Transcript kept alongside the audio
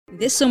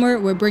This summer,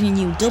 we're bringing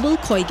you double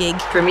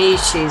COYGIG. For me,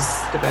 she's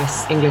the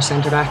best English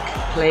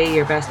centre-back. Play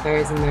your best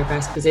players in their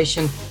best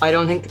position. I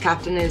don't think the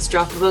captain is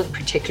droppable,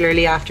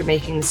 particularly after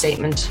making the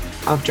statement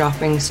of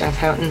dropping Steph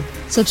Houghton.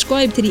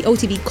 Subscribe to the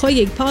OTB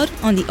COYGIG Pod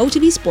on the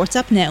OTB Sports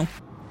app now.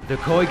 The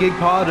COYGIG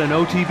Pod on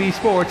OTB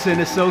Sports in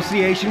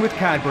association with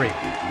Cadbury.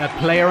 A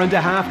player and a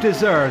half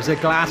deserves a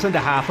glass and a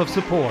half of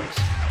support.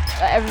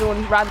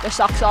 Everyone ran their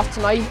socks off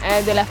tonight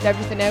and they left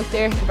everything out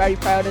there. We're very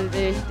proud of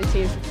the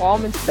team's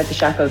performance. Let the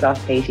shackles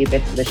off Katie a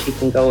bit so that she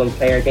can go and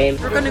play her game.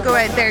 We're going to go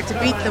out there to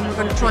beat them. We're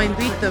going to try and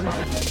beat them.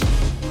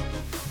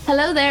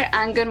 Hello there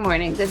and good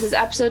morning. This is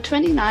episode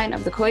 29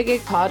 of the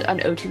COYGIG Pod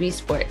on OTB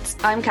Sports.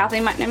 I'm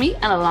Kathleen McNamee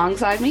and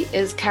alongside me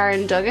is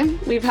Karen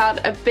Duggan. We've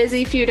had a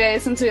busy few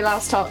days since we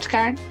last talked,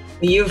 Karen.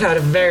 You've had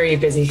a very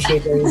busy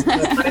few days,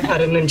 but I've had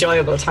an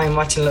enjoyable time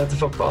watching loads of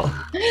football.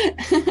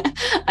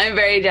 I'm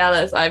very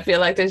jealous. I feel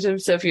like there's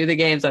just so few of the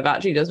games I've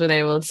actually just been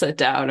able to sit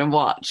down and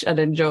watch and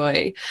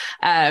enjoy.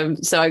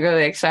 So I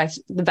really expect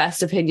the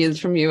best opinions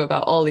from you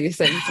about all these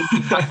things.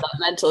 You've got that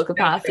mental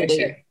capacity.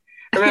 Sure.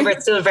 Remember,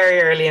 it's still very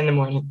early in the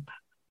morning.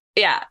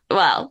 Yeah,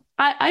 well,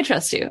 I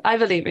trust you. I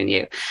believe in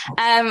you.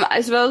 I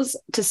suppose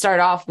to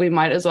start off, we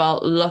might as well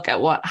look at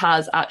what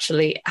has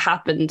actually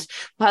happened.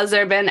 Has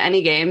there been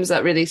any games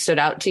that really stood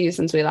out to you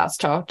since we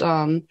last talked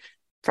on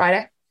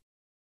Friday?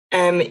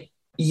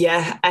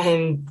 Yeah,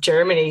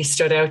 Germany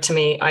stood out to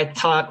me. I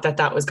thought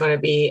that was going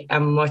to be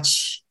a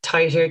much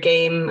tighter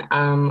game.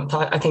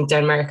 I think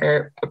Denmark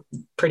are a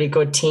pretty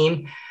good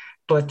team,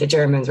 but the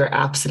Germans were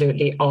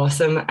absolutely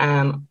awesome.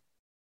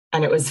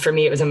 And it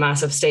was a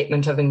massive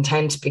statement of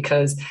intent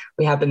because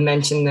we have been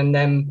mentioning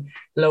them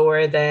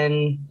lower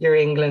than your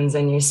Englands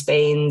and your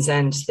Spains,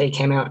 and they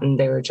came out and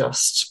they were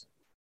just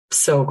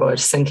so good,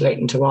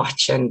 scintillating to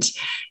watch. And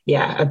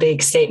yeah, a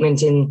big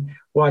statement in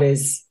what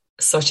is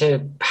such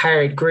a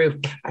hard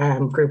group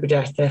of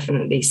death,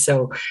 definitely.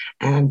 So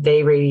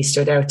they really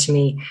stood out to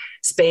me.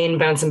 Spain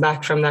bouncing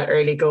back from that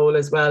early goal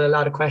as well. A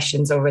lot of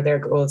questions over their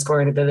goal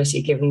scoring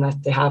ability, given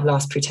that they have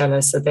lost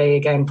Pritella. So they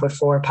again put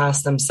 4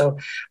 past them. So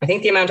I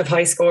think the amount of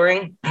high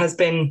scoring has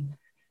been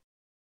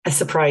a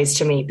surprise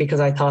to me because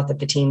I thought that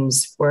the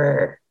teams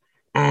were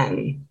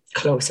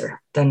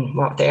closer than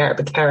what they are.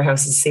 But the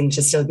powerhouses seem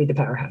to still be the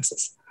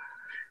powerhouses.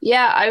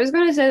 Yeah, I was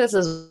going to say this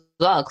as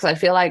well because I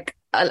feel like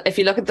if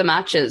you look at the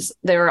matches,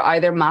 they were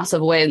either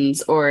massive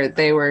wins or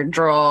they were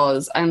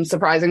draws, and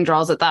surprising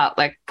draws at that,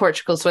 like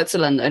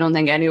Portugal-Switzerland. I don't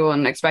think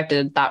anyone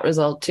expected that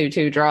result,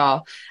 2-2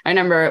 draw. I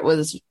remember it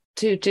was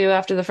 2-2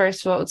 after the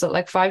first, what was it,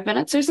 like 5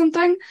 minutes or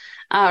something?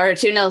 Or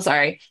 2-0,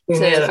 sorry.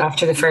 2-0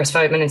 after the first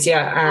 5 minutes,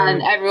 yeah.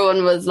 And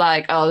everyone was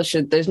like, oh,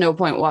 there's no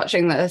point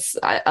watching this.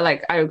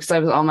 Because I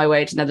was on my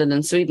way to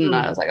Netherlands-Sweden, and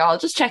I was like, I'll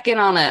just check in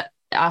on it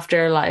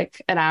after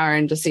like an hour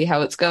and just see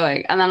how it's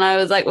going. And then I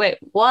was like, wait,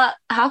 what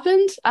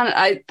happened? And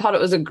I thought it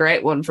was a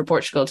great one for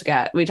Portugal to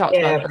get. We talked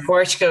about it.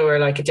 Portugal were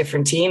like a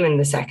different team in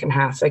the second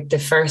half. Like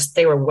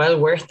they were well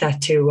worth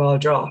that 2-2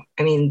 draw.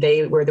 I mean,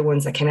 they were the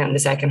ones that came out in the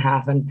second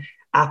half and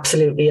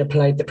absolutely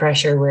applied the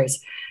pressure, whereas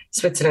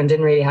Switzerland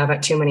didn't really have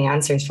too many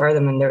answers for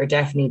them, and they were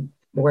definitely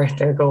worth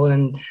their goal.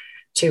 And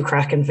 2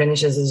 cracking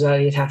finishes as well,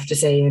 you'd have to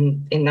say,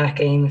 in that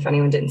game. If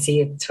anyone didn't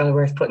see it, it's well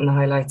worth putting the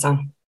highlights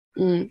on.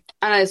 And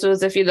I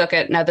suppose if you look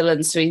at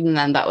Netherlands-Sweden,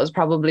 then that was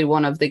probably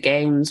one of the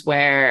games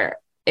where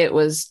it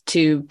was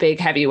 2 big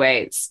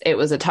heavyweights. It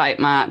was a tight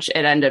match.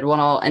 It ended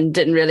 1-1 and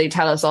didn't really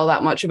tell us all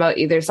that much about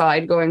either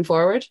side going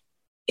forward.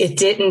 It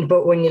didn't,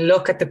 but when you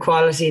look at the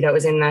quality that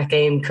was in that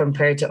game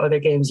compared to other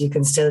games, you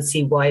can still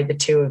see why the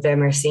 2 of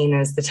them are seen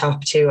as the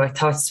top 2. I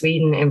thought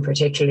Sweden, in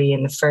particularly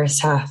in the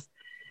first half,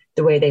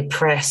 the way they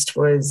pressed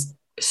was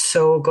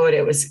so good.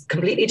 It was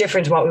completely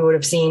different to what we would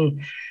have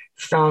seen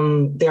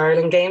from the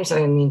Ireland games.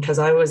 I mean, because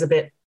I was a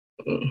bit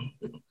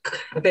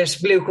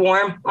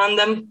lukewarm on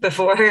them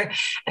before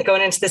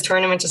going into this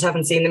tournament, just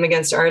haven't seen them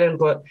against Ireland,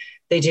 but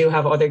they do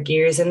have other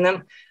gears in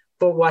them.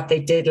 But what they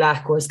did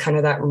lack was kind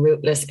of that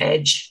ruthless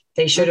edge.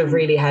 They should have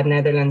really had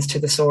Netherlands to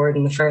the sword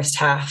in the first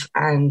half.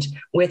 And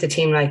with a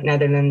team like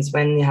Netherlands,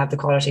 when they have the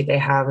quality they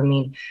have, I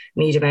mean,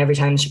 Needham, every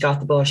time she got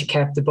the ball, she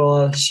kept the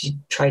ball. She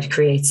tried to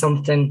create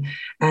something.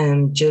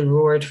 Jill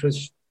Roord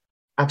was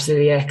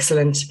absolutely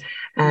excellent.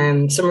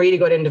 Some really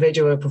good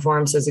individual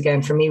performances.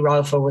 Again, for me,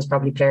 Rolfo was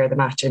probably player of the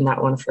match in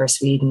that one for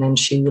Sweden, and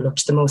she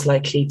looked the most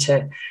likely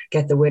to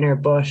get the winner.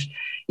 But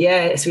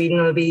yeah,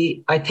 Sweden will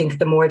be, I think,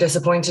 the more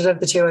disappointed of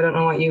the 2. I don't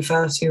know what you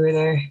felt. You were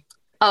there.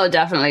 Oh,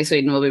 definitely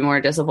Sweden will be more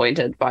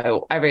disappointed by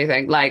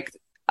everything. Like,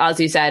 as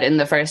you said, in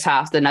the first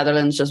half, the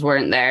Netherlands just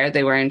weren't there.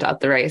 They weren't at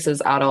the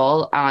races at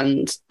all.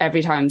 And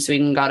every time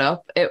Sweden got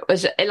up, it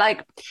was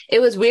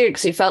weird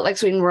because you felt like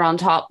Sweden were on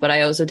top, but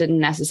I also didn't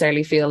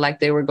necessarily feel like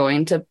they were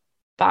going to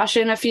bash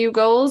in a few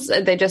goals.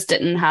 They just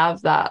didn't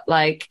have that,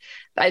 like,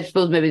 I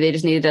suppose maybe they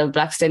just needed a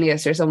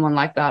Blackstenius or someone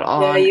like that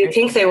on. Yeah, you'd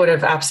think they would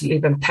have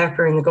absolutely been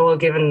peppering the goal,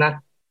 given that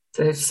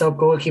the sub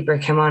goalkeeper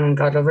came on and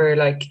got over.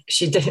 Like,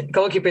 she did.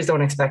 Goalkeepers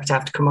don't expect to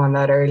have to come on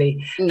that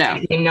early.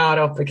 No, not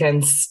up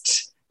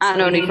against And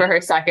only for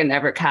her second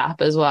ever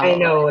cap as well. I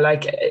know,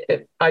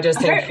 I just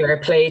think fair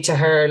play to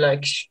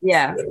her.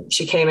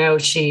 She came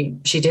out, she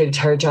did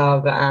her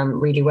job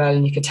really well,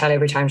 and you could tell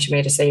every time she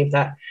made a save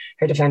that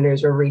her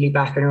defenders were really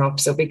backing her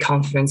up. So big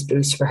confidence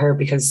boost for her,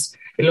 because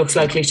it looks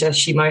likely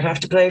she might have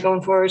to play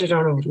going forward. I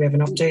don't know. Do we have an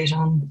update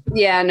on?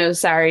 Yeah, no,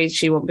 sorry,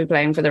 she won't be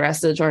playing for the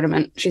rest of the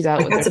tournament. She's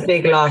out. That's a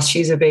big loss.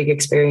 She's a big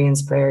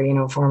experienced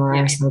player, former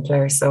Arsenal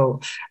player. So,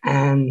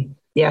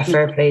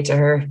 fair play to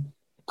her.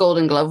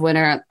 Golden Glove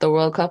winner at the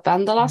World Cup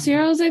and the last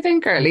Euros, I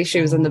think, or at least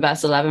she was in the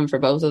best 11 for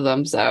both of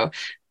them. So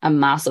a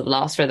massive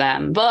loss for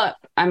them. But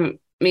I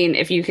mean,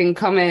 if you can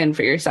come in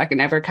for your second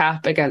ever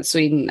cap against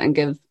Sweden and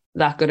give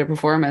that good a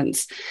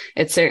performance,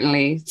 it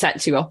certainly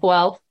sets you up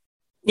well.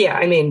 Yeah,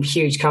 I mean,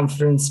 huge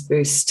confidence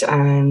boost.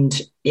 And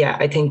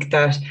I think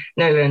that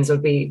Netherlands will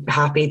be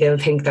happy. They'll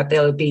think that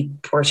they'll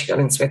beat Portugal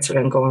and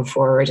Switzerland going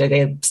forward.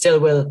 They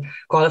still will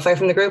qualify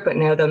from the group, but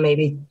now they'll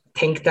maybe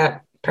think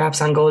that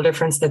perhaps on goal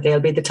difference that they'll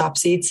be the top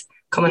seeds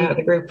coming out of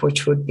the group,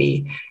 which would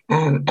be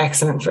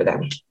excellent for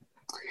them.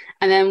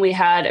 And then we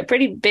had a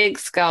pretty big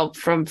scalp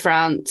from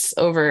France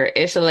over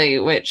Italy,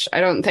 which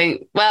I don't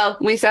think,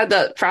 we said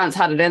that France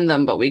had it in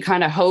them, but we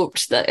kind of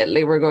hoped that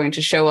Italy were going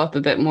to show up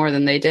a bit more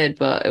than they did,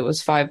 but it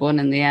was 5-1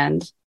 in the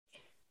end.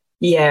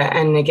 Yeah,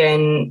 and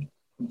again,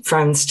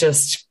 France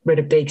just with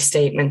a big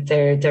statement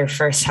there. Their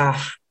first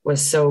half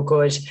was so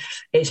good.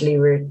 Italy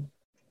were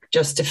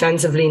just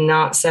defensively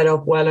not set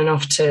up well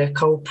enough to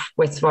cope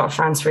with what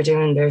France were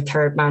doing. Their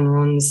third man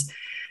runs,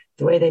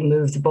 the way they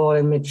moved the ball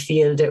in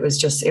midfield, it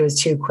was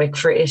too quick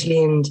for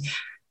Italy, and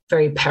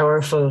very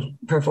powerful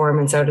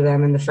performance out of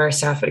them in the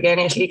first half. But again,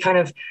 Italy kind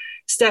of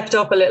stepped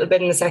up a little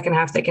bit in the second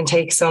half. They can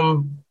take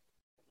some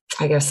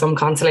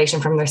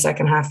consolation from their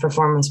second half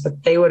performance,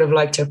 but they would have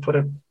liked to have put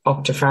it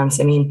up to France.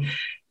 I mean,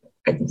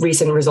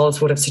 recent results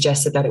would have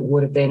suggested that it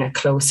would have been a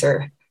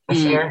closer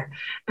affair.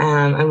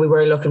 And we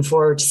were looking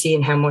forward to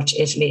seeing how much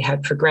Italy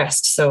had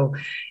progressed. So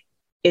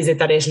is it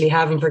that Italy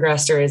haven't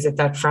progressed, or is it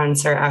that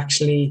France are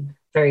actually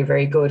very,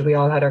 very good? We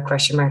all had our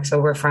question marks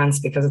over France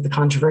because of the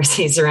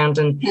controversy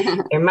surrounding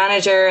their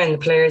manager and the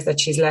players that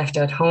she's left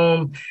at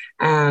home.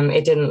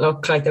 It didn't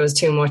look like there was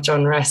too much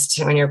unrest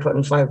when you're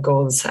putting 5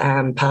 goals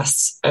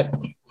past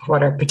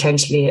what are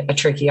potentially a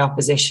tricky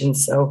opposition.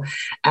 So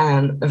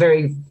a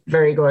very,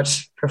 very good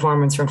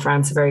performance from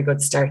France, a very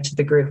good start to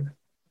the group.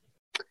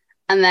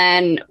 And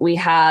then we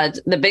had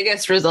the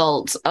biggest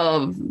result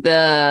of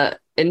the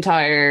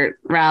entire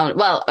round.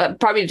 Well,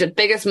 probably the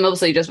biggest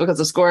mostly just because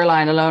of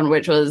scoreline alone,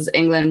 which was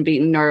England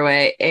beating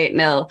Norway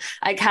 8-0.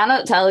 I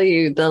cannot tell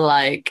you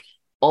the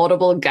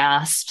audible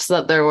gasps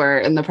that there were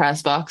in the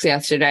press box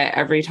yesterday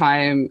every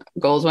time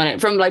goals went in,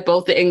 from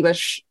both the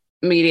English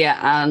media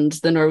and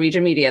the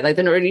Norwegian media.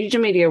 The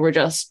Norwegian media were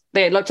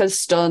they looked as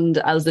stunned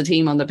as the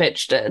team on the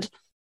pitch did.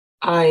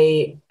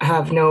 I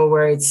have no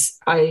words.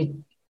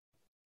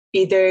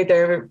 Either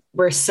they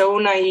were so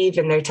naive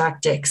in their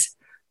tactics,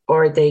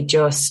 or they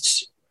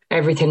just,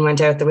 everything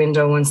went out the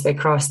window once they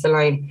crossed the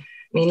line. I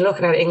mean,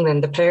 looking at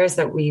England, the players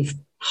that we've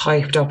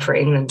hyped up for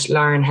England,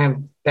 Lauren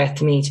Hemp,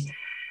 Beth Mead,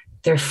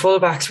 their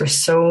fullbacks were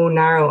so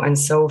narrow and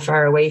so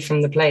far away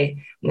from the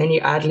play. And then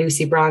you add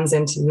Lucy Bronze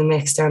into the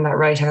mix down that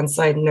right-hand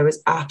side, and there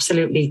was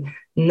absolutely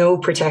no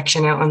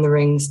protection out on the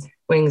wings.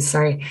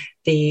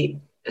 The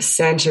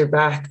centre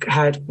back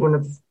had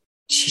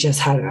she just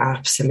had an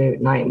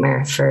absolute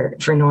nightmare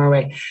for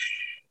Norway.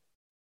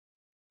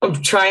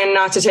 I'm trying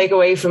not to take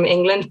away from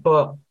England,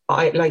 but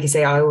I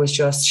was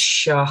just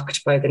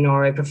shocked by the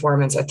Norway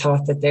performance. I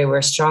thought that they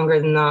were stronger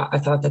than that. I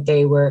thought that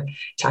they were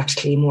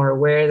tactically more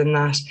aware than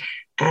that.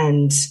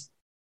 And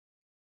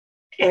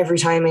every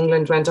time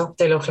England went up,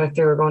 they looked like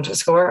they were going to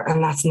score.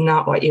 And that's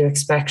not what you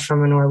expect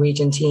from a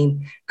Norwegian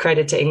team.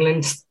 Credit to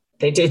England.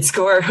 They did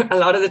score a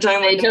lot of the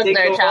time. They took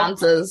their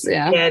chances,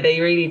 Yeah,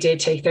 they really did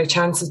take their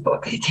chances.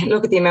 But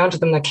look at the amount of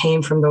them that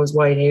came from those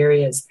wide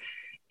areas.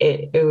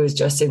 It was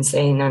just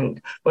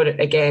insane. But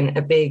again,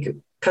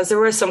 because there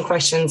were some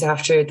questions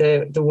after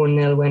the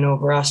 1-0 win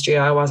over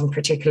Austria. I wasn't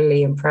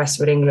particularly impressed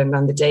with England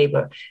on the day.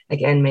 But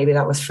again, maybe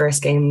that was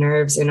first game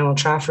nerves in Old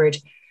Trafford.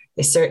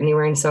 They certainly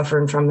weren't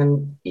suffering from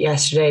them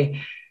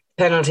yesterday.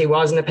 Penalty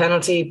wasn't a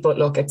penalty, but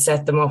look, it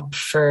set them up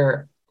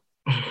for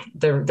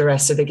the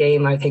rest of the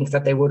game. I think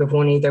that they would have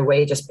won either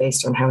way, just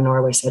based on how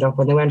Norway set up.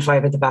 When they went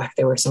 5 at the back,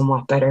 they were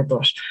somewhat better,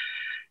 but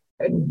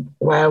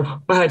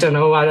wow, I don't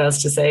know what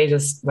else to say.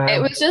 Just wow.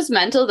 It was just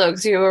mental though,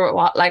 because you were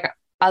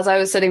as I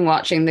was sitting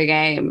watching the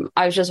game,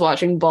 I was just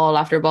watching ball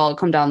after ball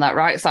come down that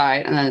right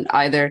side, and then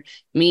either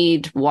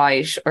Mead,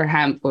 White or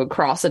Hemp would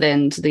cross it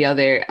into the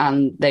other,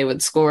 and they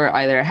would score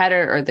either a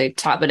header or they'd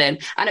tap it in.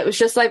 And it was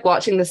just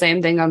watching the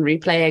same thing on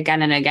replay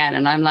again and again.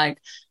 And I'm like,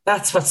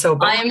 that's what's so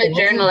bad. I am a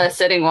journalist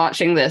sitting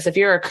watching this. If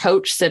you're a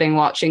coach sitting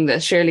watching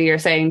this, surely you're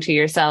saying to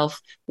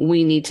yourself,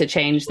 we need to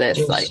change this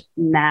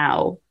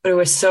now. But it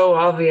was so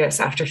obvious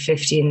after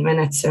 15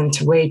 minutes, and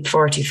to wait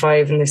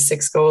 45 and the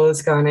 6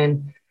 goals gone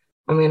in.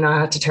 I mean, I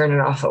had to turn it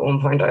off at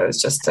one point. I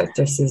was just like,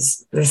 this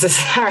is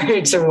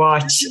hard to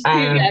watch.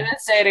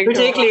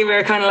 Particularly we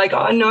were kind of like,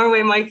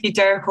 Norway might be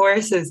dark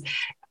horses.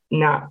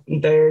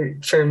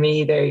 for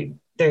me,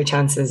 their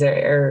chances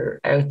are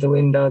out the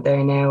window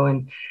there now.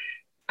 And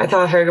I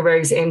thought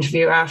Hegerberg's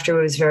interview after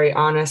was very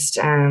honest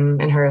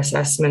in her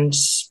assessment.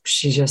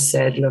 She just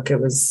said, look, it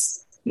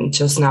was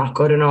just not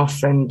good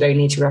enough and they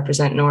need to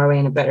represent Norway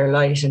in a better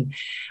light. And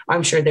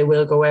I'm sure they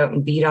will go out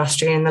and beat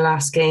Austria in the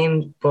last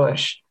game,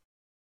 but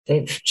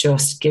they've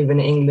just given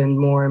England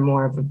more and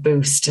more of a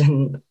boost.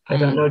 And I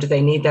don't know, do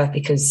they need that,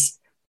 because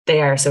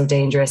they are so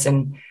dangerous.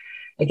 And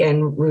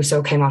again,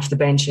 Russo came off the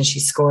bench and she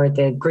scored.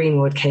 The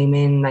Greenwood came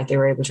in, like they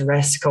were able to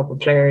rest a couple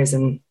of players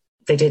and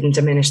they didn't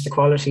diminish the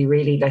quality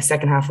really. The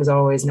second half was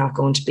always not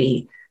going to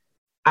be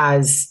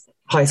as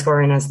high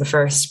scoring as the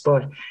first,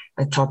 but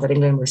I thought that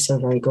England were still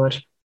very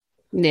good.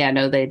 Yeah,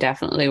 no, they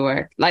definitely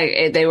were.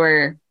 Like they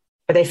were.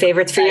 Are they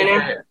favourites for you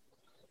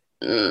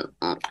now?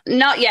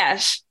 Not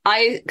yet.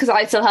 Because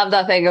I still have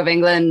that thing of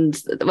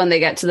England when they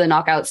get to the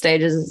knockout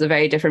stages is a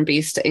very different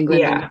beast to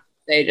England in the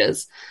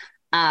stages.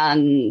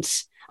 And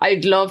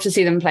I'd love to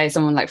see them play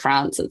someone like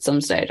France at some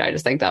stage. I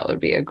just think that would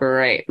be a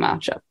great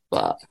matchup.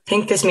 But I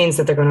think this means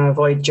that they're going to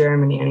avoid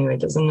Germany anyway,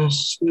 doesn't it?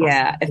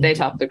 Yeah, if they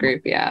top the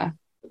group, yeah.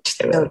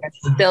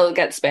 They'll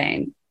get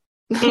Spain.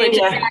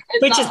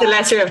 Which is the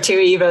lesser of two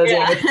evils.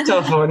 Yeah, it's a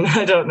tough one.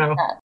 I don't know.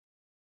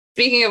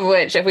 Speaking of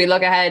which, if we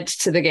look ahead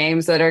to the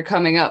games that are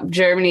coming up,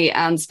 Germany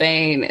and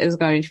Spain is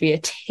going to be a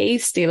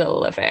tasty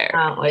little affair.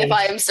 If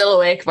I am still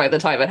awake by the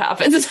time it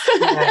happens.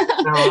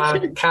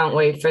 I can't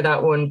wait for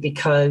that one,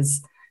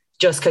 because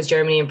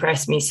Germany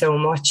impressed me so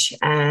much.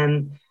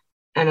 And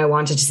I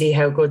wanted to see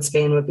how good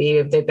Spain would be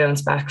if they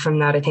bounce back from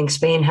that. I think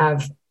Spain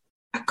have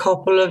a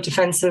couple of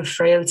defensive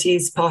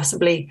frailties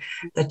possibly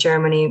that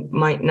Germany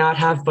might not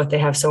have, but they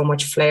have so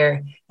much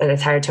flair that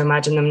it's hard to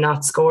imagine them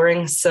not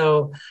scoring.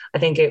 So I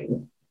think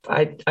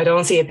I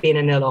don't see it being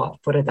a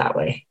 0-0, put it that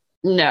way.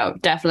 No,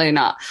 definitely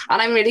not.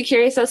 And I'm really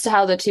curious as to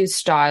how the two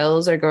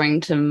styles are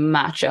going to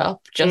match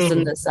up, just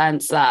in the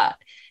sense that,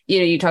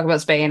 you talk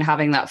about Spain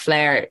having that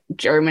flair.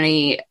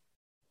 Germany,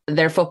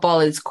 their football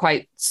is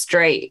quite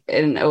straight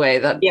in a way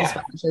that the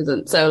Spanish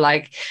isn't. So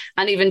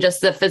and even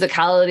just the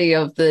physicality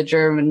of the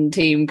German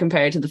team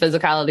compared to the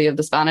physicality of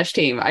the Spanish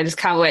team. I just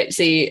can't wait to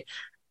see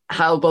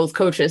how both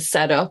coaches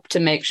set up to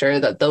make sure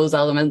that those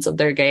elements of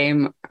their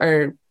game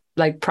are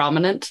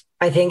prominent.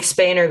 I think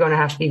Spain are going to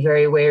have to be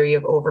very wary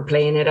of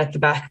overplaying it at the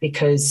back,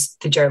 because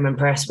the German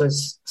press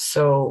was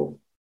so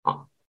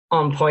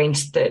on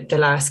point the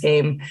last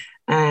game,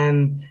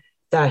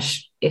 that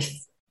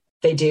if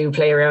they do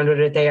play around with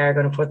it, they are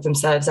going to put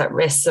themselves at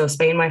risk. So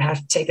Spain might have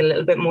to take a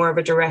little bit more of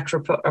a direct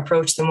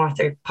approach than what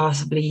they're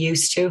possibly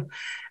used to.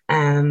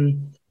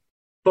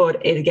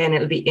 But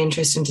it'll be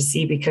interesting to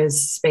see,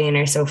 because Spain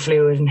are so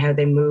fluid in how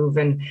they move,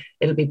 and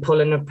it'll be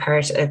pulling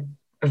apart a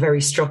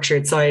very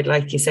structured side,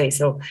 like you say.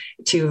 So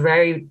two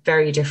very,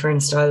 very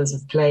different styles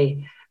of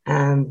play,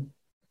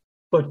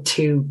 but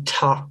two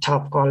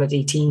top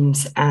quality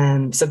teams.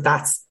 So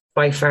that's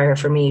by far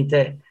for me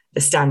the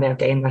standout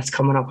game that's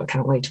coming up. I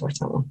can't wait to watch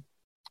that one.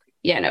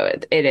 Yeah, no,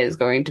 it is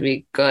going to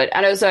be good.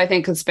 And also I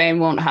think because Spain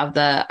won't have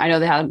I know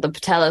they had the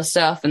patella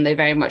stuff and they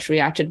very much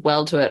reacted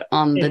well to it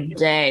on the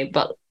day,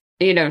 but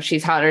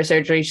she's had her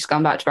surgery, she's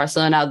gone back to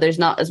Barcelona now. There's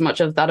not as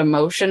much of that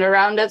emotion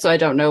around it. So I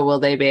don't know, will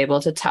they be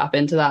able to tap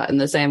into that in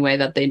the same way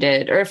that they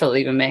did, or if it'll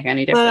even make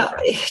any difference?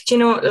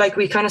 Well,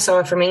 we kind of saw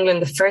it from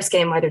England. The first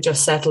game might have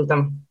just settled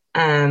them.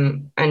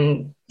 And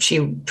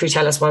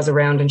Putellas was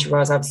around, and she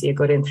was obviously a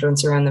good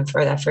influence around them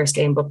for that first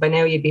game. But by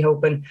now you'd be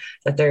hoping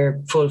that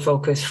they're full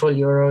focus, full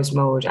Euros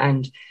mode.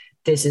 And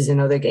this is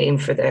another game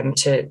for them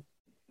to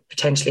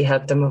potentially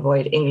help them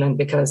avoid England,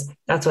 because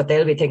that's what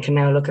they'll be thinking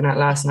now, looking at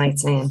last night,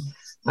 saying,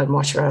 I'd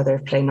much rather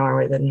play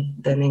Norway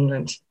than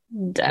England.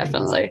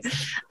 Definitely.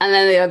 And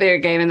then the other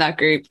game in that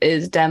group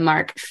is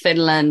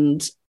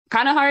Denmark-Finland.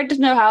 Kind of hard to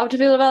know how to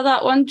feel about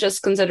that one,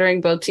 just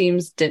considering both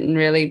teams didn't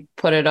really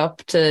put it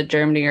up to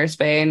Germany or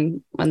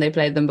Spain when they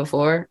played them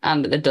before.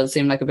 And it does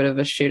seem like a bit of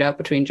a shootout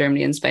between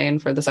Germany and Spain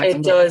for the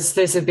second. It does.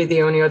 This would be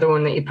the only other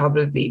one that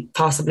you'd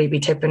possibly be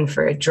tipping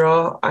for a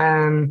draw.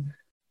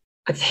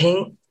 I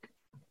think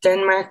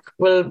Denmark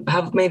will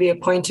have maybe a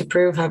point to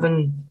prove,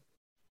 having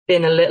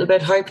been a little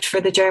bit hyped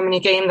for the Germany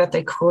game, that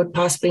they could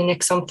possibly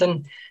nick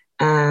something.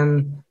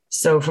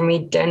 So for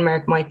me,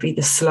 Denmark might be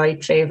the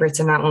slight favourites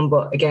in that one.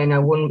 But again, I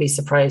wouldn't be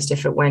surprised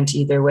if it went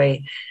either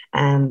way.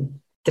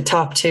 The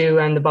top two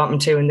and the bottom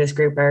two in this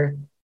group are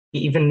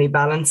evenly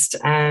balanced.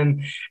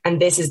 And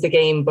this is the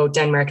game both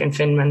Denmark and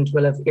Finland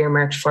will have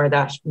earmarked for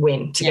that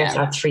win, to get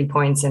that 3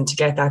 points and to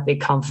get that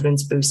big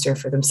confidence booster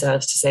for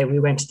themselves, to say we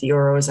went to the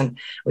Euros and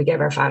we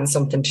gave our fans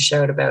something to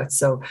shout about.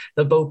 So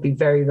they'll both be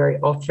very, very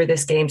up for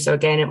this game. So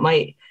again, it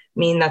might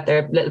mean that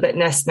they're a little bit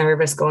less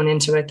nervous going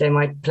into it. They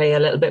might play a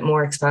little bit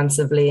more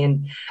expansively,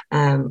 and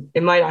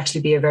it might actually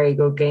be a very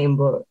good game,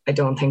 but I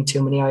don't think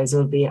too many eyes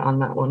will be on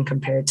that one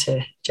compared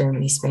to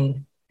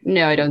Germany-Spain.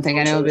 No, I don't think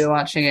anyone will be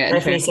watching it.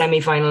 Definitely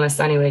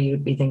semi-finalists anyway, you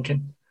would be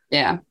thinking.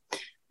 Yeah.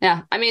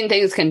 I mean,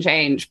 things can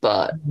change,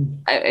 but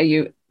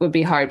would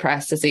be hard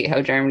pressed to see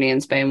how Germany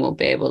and Spain will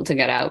be able to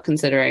get out,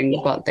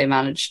 considering what they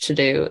managed to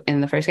do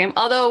in the first game.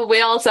 Although we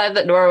all said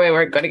that Norway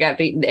weren't going to get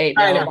beaten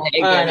 8-0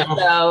 again.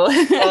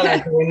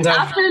 So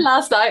after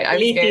last night, I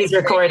delete these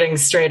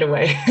recordings straight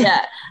away.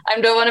 Yeah, I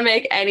don't want to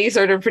make any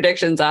sort of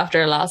predictions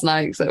after last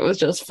night because it was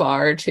just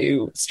far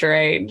too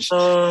strange.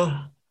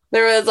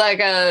 There was like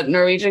a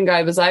Norwegian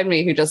guy beside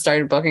me who just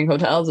started booking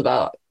hotels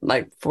about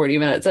like 40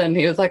 minutes in.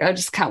 He was like, I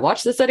just can't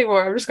watch this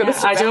anymore. I'm just going to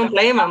I don't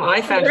blame him.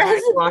 I found it hard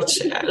to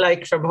watch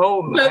like from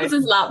home. Closed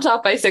his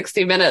laptop by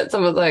 60 minutes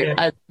and was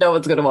like, no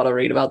one's going to want to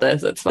read about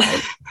this. It's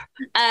fine.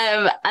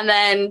 And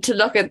then to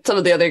look at some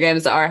of the other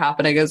games that are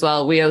happening as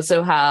well, we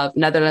also have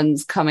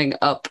Netherlands coming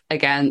up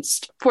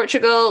against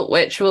Portugal,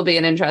 which will be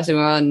an interesting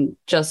one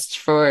just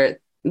for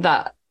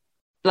that.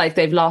 Like,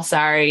 they've lost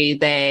Sarri.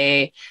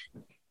 They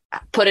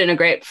put in a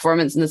great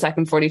performance in the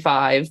second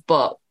 45,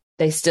 but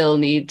they still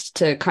need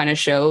to kind of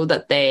show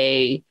that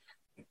they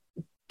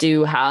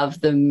do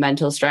have the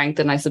mental strength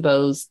and I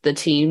suppose the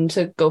team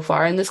to go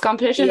far in this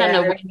competition. And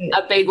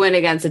a big win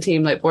against a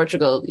team like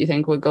Portugal, you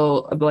think would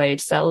go a way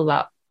to settle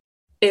that?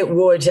 It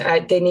would.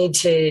 They need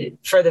to,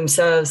 for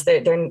themselves,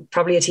 they're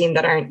probably a team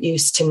that aren't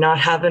used to not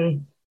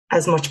having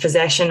as much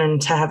possession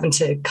and to having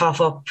to cough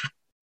up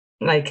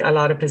like a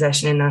lot of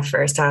possession in that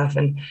first half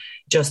and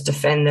just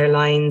defend their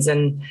lines,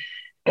 and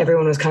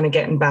everyone was kind of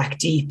getting back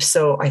deep.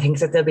 So I think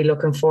that they'll be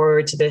looking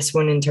forward to this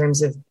one in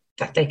terms of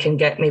that they can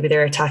get maybe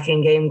their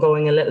attacking game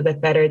going a little bit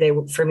better.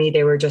 For me,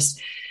 they were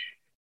just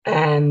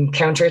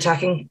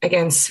counter-attacking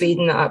against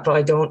Sweden, but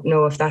I don't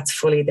know if that's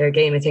fully their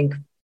game. I think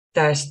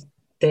that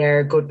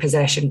they're a good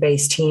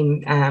possession-based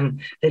team.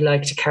 They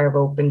like to carve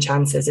open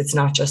chances. It's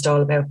not just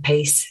all about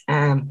pace.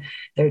 They're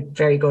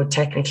very good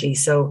technically.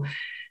 So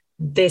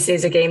this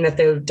is a game that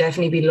they'll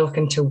definitely be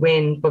looking to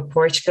win, but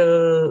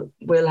Portugal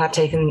will have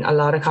taken a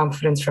lot of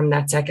confidence from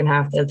that second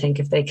half. They'll think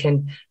if they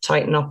can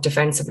tighten up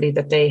defensively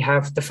that they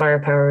have the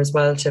firepower as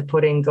well to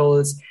put in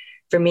goals.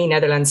 For me,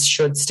 Netherlands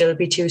should still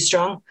be too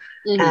strong.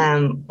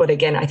 But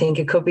again, I think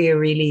it could be a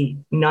really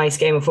nice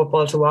game of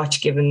football to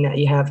watch, given that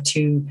you have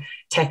two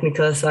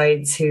technical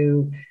sides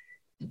who,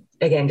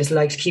 again, just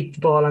like to keep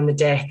the ball on the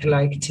deck,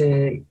 like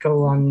to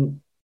go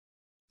on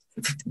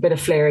a bit of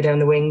flair down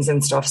the wings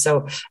and stuff.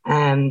 So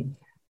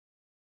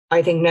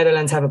I think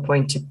Netherlands have a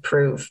point to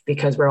prove,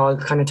 because we're all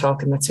kind of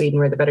talking that Sweden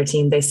were the better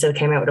team. They still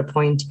came out with a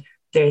point.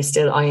 They're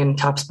still eyeing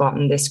top spot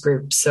in this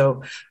group.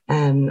 So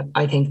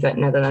I think that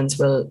Netherlands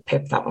will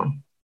pip that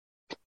one.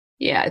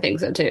 Yeah, I think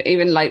so too.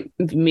 Even like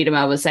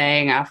Miedema was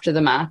saying after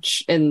the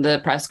match in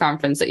the press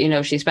conference that, you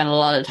know, she spent a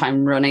lot of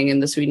time running in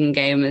the Sweden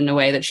game in a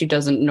way that she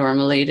doesn't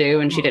normally do.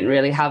 And she didn't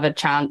really have a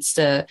chance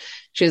to,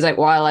 she was like,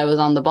 while I was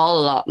on the ball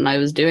a lot and I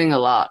was doing a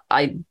lot,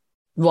 I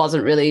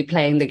wasn't really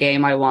playing the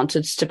game I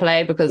wanted to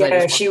play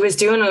because she was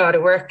doing a lot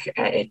of work.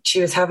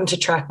 She was having to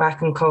track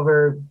back and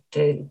cover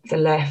the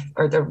left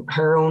or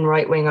her own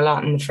right wing a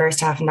lot in the first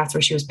half. And that's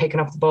where she was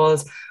picking up the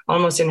balls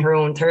almost in her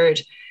own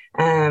third.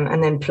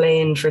 And then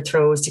playing for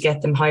throws to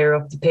get them higher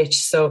up the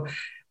pitch. So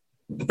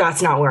that's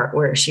not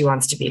where she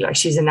wants to be. Like,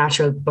 she's a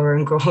natural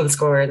born goal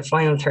scorer. The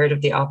final third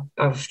of the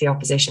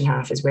opposition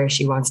half is where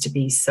she wants to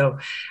be. So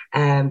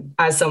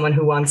as someone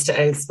who wants to,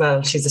 as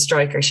well, she's a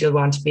striker, she'll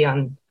want to be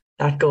on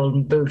that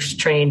golden boot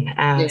train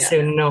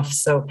soon enough.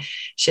 So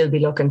she'll be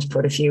looking to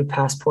put a few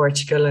past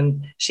Portugal,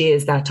 and she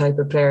is that type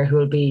of player who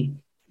will be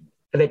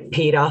a bit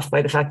peed off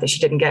by the fact that she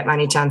didn't get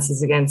many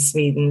chances against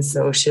Sweden.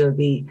 So she'll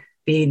be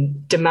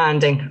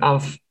demanding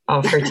of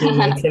her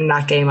teammates in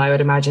that game, I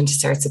would imagine, to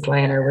start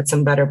supplying her with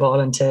some better ball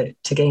and to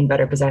gain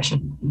better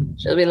possession.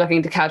 She'll be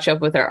looking to catch up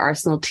with her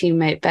Arsenal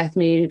teammate Beth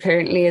Mead, who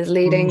currently is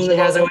leading. She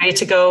has a way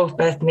to go,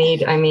 Beth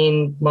Mead. I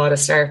mean, what a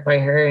start by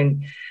her,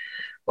 and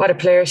what a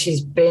player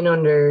she's been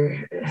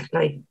under,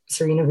 like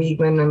Serena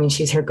Wiegman. I mean,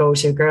 she's her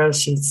go-to girl.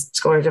 She's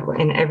scored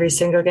in every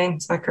single game.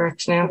 Is that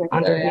correct now?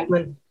 Under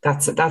Wiegman.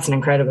 That's an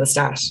incredible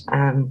stat.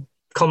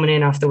 Coming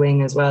in off the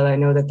wing as well. I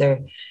know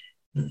that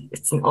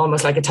it's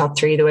almost like a top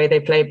three the way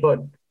they play, but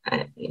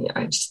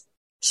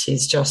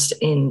she's just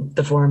in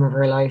the form of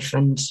her life,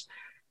 and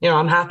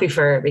I'm happy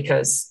for her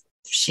because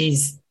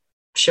she's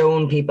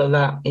shown people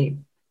that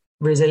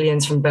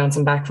resilience from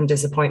bouncing back from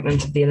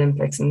disappointment of the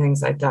Olympics and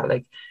things like that.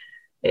 Like,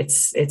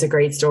 it's a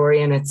great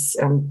story, and it's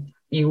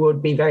you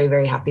would be very,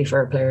 very happy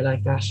for a player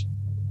like that.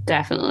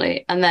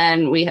 Definitely. And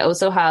then we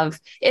also have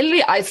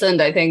Italy,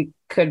 Iceland, I think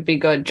could be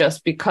good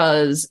just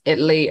because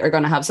Italy are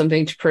going to have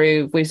something to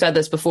prove. We've said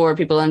this before,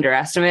 people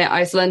underestimate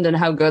Iceland and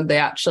how good they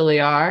actually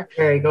are.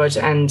 Very good.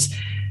 And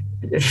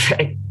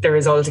the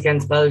result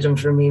against Belgium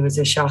for me was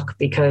a shock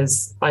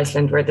because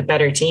Iceland were the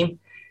better team.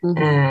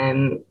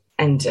 And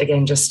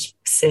again, just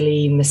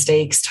silly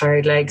mistakes,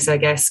 tired legs, I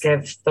guess,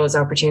 gave those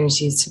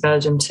opportunities to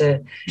Belgium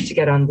to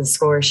get on the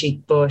score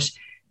sheet. But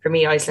for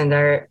me, Iceland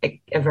are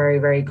a very,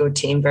 very good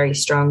team, very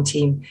strong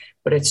team.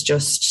 But it's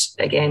just,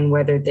 again,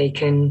 whether they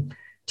can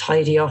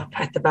tidy up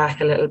at the back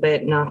a little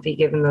bit, not be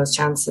given those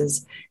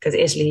chances, because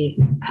Italy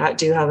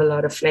do have a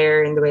lot of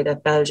flair in the way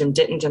that Belgium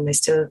didn't, and they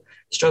still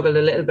struggled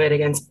a little bit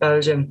against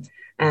Belgium.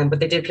 But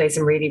they did play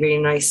some really,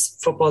 really nice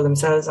football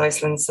themselves,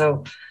 Iceland.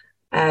 So,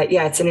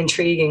 it's an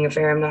intriguing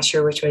affair. I'm not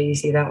sure which way you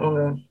see that one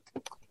going.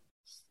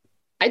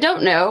 I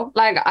don't know.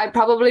 Like, I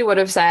probably would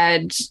have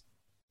said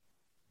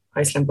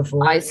Iceland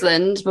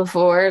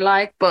before,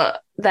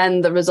 but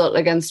then the result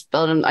against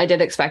Belgium, I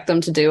did expect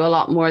them to do a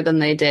lot more than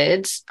they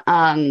did.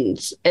 And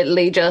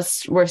Italy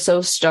just were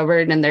so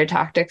stubborn in their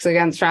tactics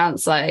against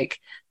France. Like,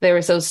 they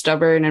were so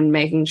stubborn in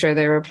making sure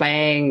they were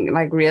playing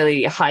like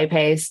really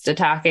high-paced,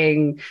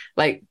 attacking,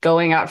 like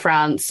going at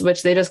France,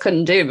 which they just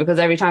couldn't do, because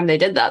every time they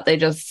did that, they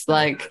just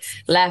like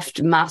left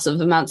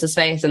massive amounts of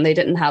space and they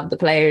didn't have the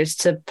players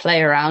to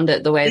play around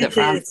it the way that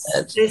France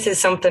did. This is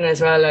something as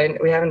well,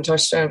 we haven't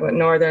touched on, but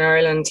Northern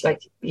Ireland,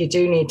 like, you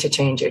do need to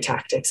change your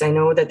tactics. I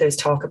know that there's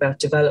talk about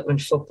development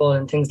football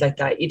and things like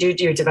that. You do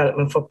your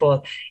development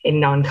football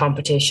in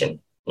non-competition,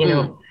 you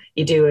know.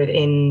 You do it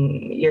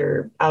in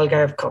your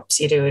Algarve Cups,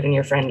 you do it in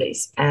your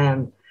friendlies.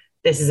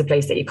 This is a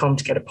place that you come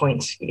to get a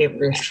point. You give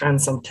your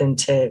fans something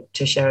to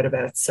shout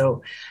about.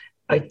 So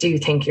I do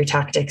think your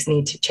tactics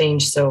need to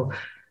change. So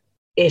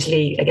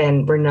Italy,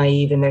 again, were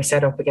naive in their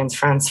setup against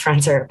France.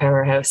 France are a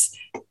powerhouse,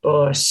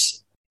 but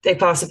they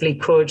possibly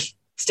could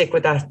stick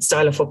with that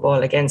style of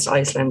football against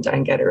Iceland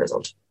and get a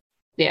result.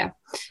 Yeah,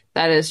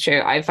 that is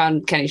true. I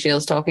found Kenny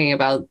Shields talking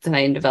about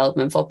playing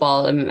development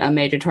football in a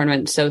major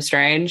tournament so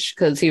strange,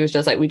 because he was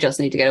just like, we just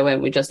need to get a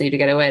win. We just need to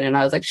get a win. And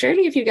I was like,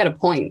 surely if you get a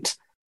point,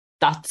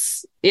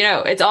 that's,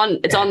 it's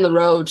on the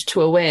road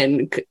to a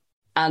win.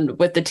 And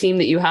with the team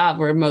that you have,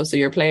 where most of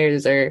your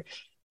players are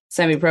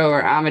semi-pro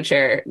or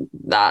amateur,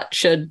 that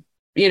should,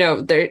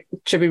 there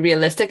should be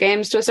realistic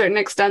aims to a certain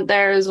extent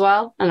there as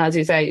well. And as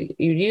you say,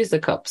 you use the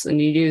cups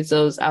and you use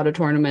those out of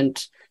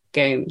tournament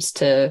games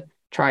to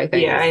try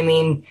things. Yeah, I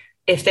mean,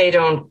 if they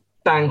don't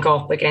bank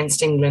up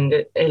against England,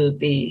 it'll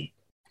be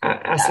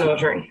a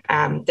slaughtering.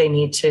 They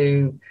need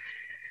to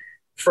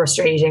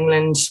frustrate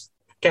England,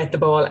 get the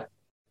ball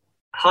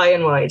high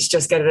and wide,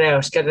 just get it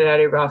out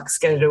of rocks,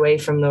 get it away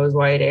from those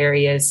wide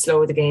areas,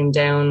 slow the game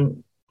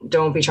down.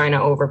 Don't be trying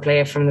to overplay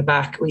it from the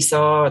back. We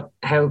saw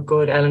how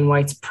good Ellen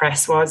White's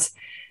press was.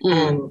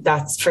 And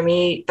that's, for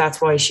me,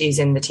 that's why she's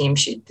in the team.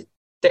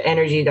 The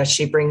energy that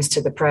she brings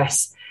to the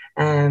press,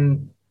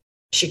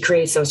 she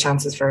creates those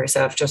chances for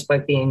herself just by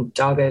being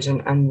dogged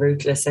and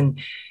ruthless. And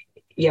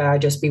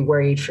I'd just be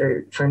worried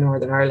for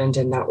Northern Ireland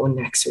in that one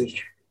next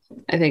week.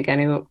 I think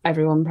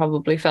everyone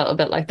probably felt a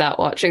bit like that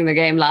watching the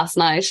game last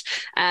night.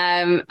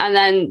 And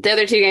then the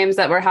other two games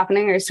that were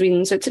happening are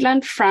Sweden,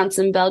 Switzerland, France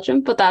and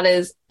Belgium. But that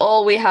is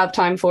all we have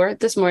time for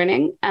this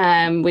morning.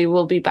 We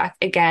will be back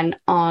again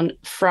on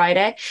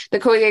Friday. The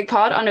COYGIG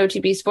Pod on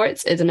OTB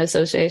Sports is in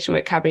association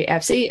with Cadbury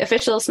FC,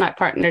 official snack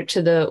partner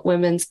to the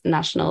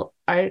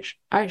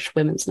Irish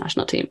women's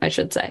national team, I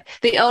should say.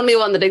 The only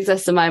one that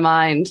exists in my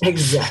mind.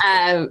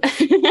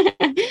 Exactly.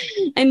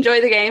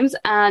 Enjoy the games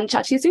and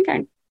chat to you soon,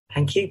 Karen.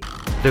 Thank you.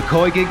 The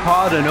COYGIG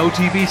Pod on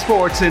OTB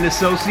Sports in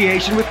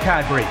association with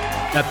Cadbury.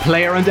 A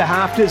player and a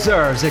half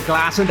deserves a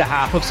glass and a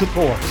half of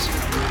support.